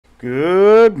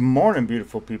Good morning,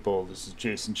 beautiful people. This is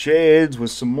Jason Shades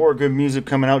with some more good music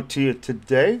coming out to you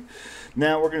today.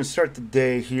 Now we're going to start the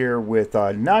day here with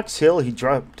Knox. He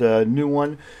dropped a new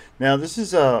one. Now this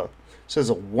is says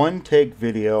a one-take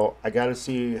video. I got to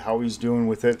see how he's doing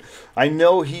with it. I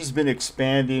know he's been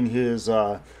expanding his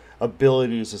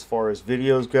abilities as far as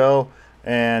videos go,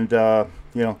 and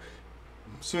you know,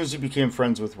 as soon as he became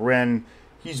friends with Ren,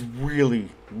 he's really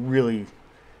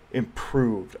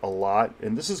improved a lot,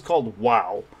 and this is called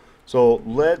Wow. So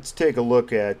let's take a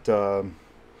look at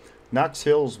Knox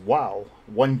Hill's Wow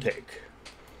one take.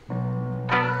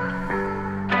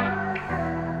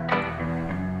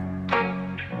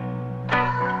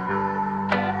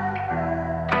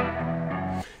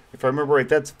 If I remember right,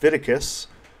 that's Videographer,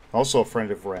 also a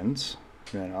friend of Ren's,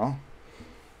 you know.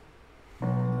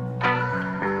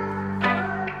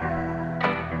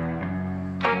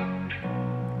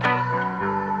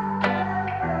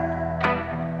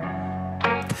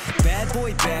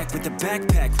 Boy back with the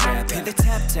backpack rap. Hit the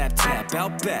tap tap tap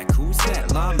out back. Who's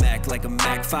that? My Mac like a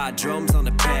Mac. 5 drums on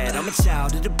the pad. I'm a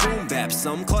child of the boom bap.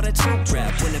 Some call it true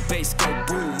rap. When the bass go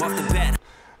boom off the bat.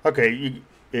 Okay,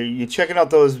 you checking out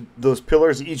those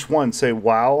pillars? Each one say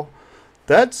wow.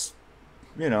 That's,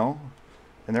 you know,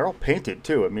 and they're all painted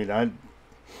too. I mean, I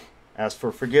ask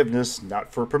for forgiveness,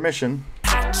 not for permission.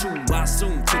 True, I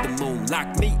zoom to the moon.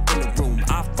 Lock me in the room.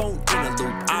 iPhone in a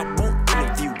loop. I won't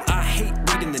interview. I hate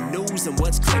reading the news and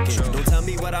what's clicking. Don't tell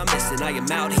me what I'm missing. I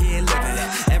am out here living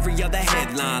it. Every other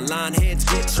headline, line heads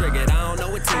get triggered. I don't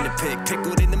know what team to pick.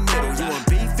 Pickled in the middle. You want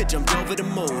beef? It jumped over the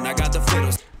moon. I got the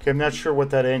fiddles. Okay, I'm not sure what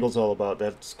that angle's all about.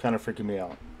 That's kind of freaking me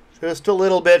out. Just a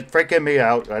little bit freaking me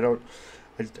out. I don't.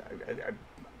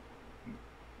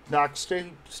 Knox,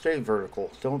 stay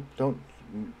vertical. Don't.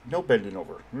 No bending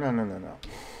over. No.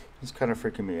 It's kind of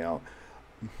freaking me out.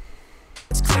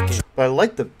 But I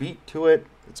like the beat to it.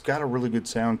 It's got a really good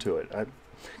sound to it. I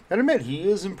gotta admit, he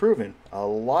is improving a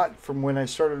lot from when I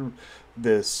started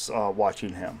this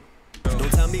watching him.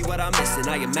 Don't tell me what I'm missing.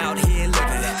 I am out here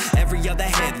living it. Every other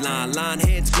headline, line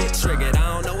heads get triggered.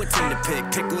 I don't know what team to pick.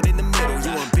 Pickled in the middle.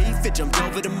 You want beef? It jumped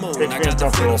over the moon. I got the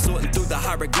fiddle sorting through the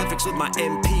hieroglyphics with my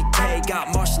MPK.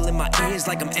 Got Marshall in my ears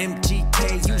like I'm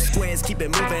MGK. You squares keep it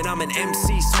moving. I'm an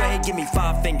MC sway. Give me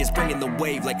 5 fingers, bringing the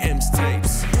wave like M's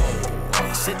tapes.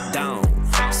 Sit down,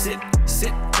 sit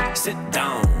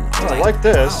down. Oh, I like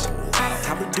this.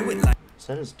 How we do it like? Is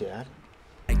that his dad?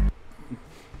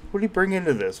 What do you bring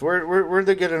into this? Where'd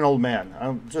they get an old man?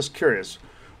 I'm just curious.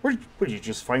 Would you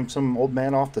just find some old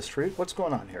man off the street? What's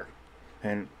going on here?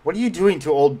 And what are you doing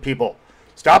to old people?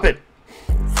 Stop it!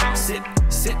 Sit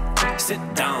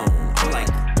down. I'm like,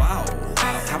 wow,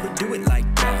 how we do it like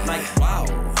that? Like, wow,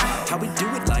 how we do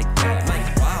it like that?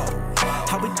 Like, wow,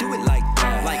 how we do it like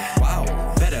that? Like, wow,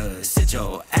 better sit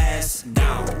your ass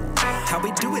down. How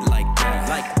we do it like that?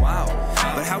 Like, wow,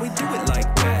 but how we do it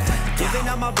like that? Giving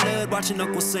out my blood, watching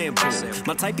Uncle Sam pull.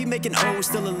 My type be making O's,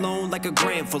 still alone like a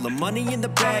grand full of money in the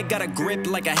bag, got a grip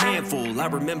like a handful. I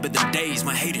remember the days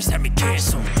my haters had me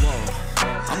canceled. Whoa,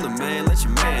 I'm the man, let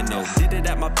your man know. Did it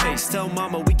at my pace, tell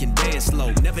mama we can dance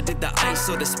slow. Never did the ice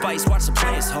or the spice, watch the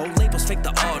plans hold. Labels fake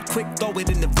the art, quick throw it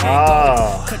in the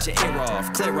van. Cut your ear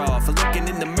off, clear off, looking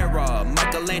in the mirror.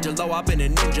 Michelangelo, I've been a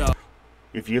ninja.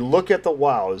 If you look at the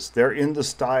wows, they're in the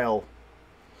style,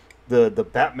 the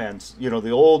Batman's, you know,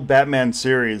 the old Batman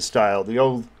series style, the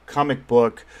old comic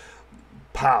book,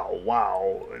 pow,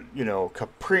 wow, you know,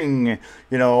 kapring,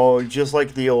 you know, just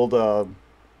like the old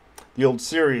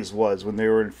series was when they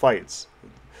were in fights.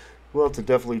 We'll have to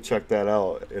definitely check that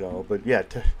out, you know, but yeah,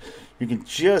 you can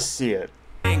just see it.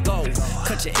 And go,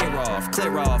 cut your ear off,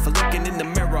 clear off, looking in the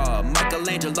mirror.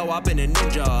 Michelangelo, I've been a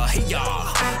ninja. Hey,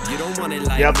 you don't want it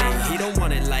like me, he don't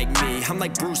want it like me. I'm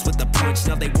like Bruce with the punch,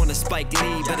 now they want to Spike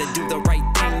Lee. Better do the right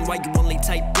thing, why you only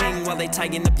type bing while they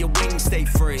tighten up your wings, stay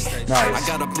free. Nice. I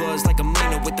got a buzz like I'm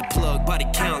Lena with the plug, body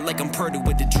count like I'm Purdy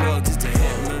with the drugs. It's the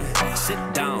hit, man.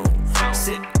 Sit down,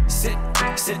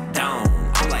 sit down.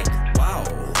 I'm like, wow,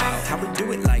 how we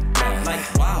do it like that?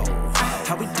 Like, wow,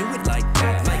 how we do it like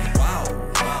that? Like, wow.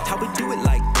 How we do it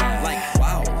like that? Like,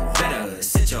 wow, better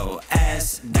sit your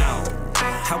ass down.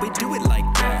 How we do it like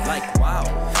that? Like, wow,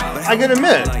 but I gotta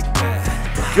admit, like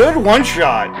good one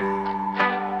shot.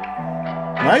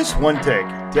 Nice one take,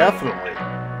 definitely.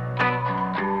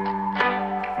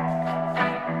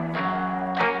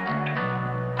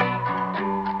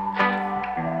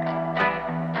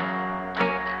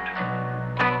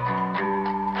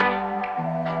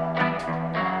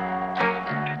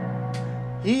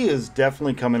 He is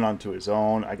definitely coming onto his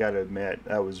own. I gotta admit,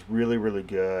 that was really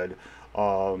good.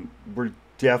 We're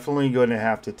definitely going to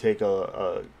have to take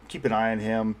keep an eye on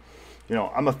him. You know,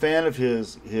 I'm a fan of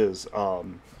his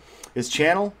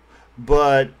channel,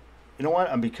 but you know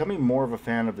what? I'm becoming more of a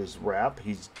fan of his rap.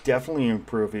 He's definitely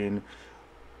improving.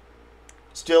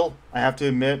 Still, I have to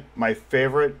admit, my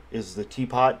favorite is the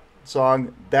Teapot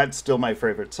song. That's still my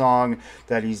favorite song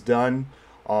that he's done.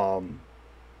 Yeah,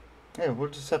 we'll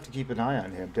just have to keep an eye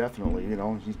on him, definitely. You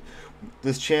know,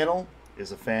 this channel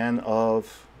is a fan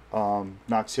of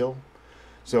Knox Hill,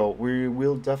 so we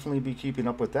will definitely be keeping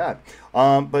up with that.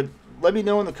 But let me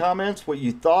know in the comments what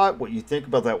you thought, what you think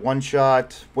about that one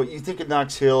shot, what you think of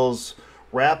Knox Hill's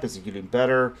rap. Is he getting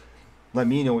better? Let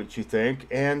me know what you think,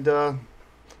 and you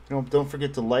know, don't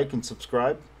forget to like and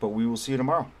subscribe. But we will see you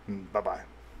tomorrow. Bye bye.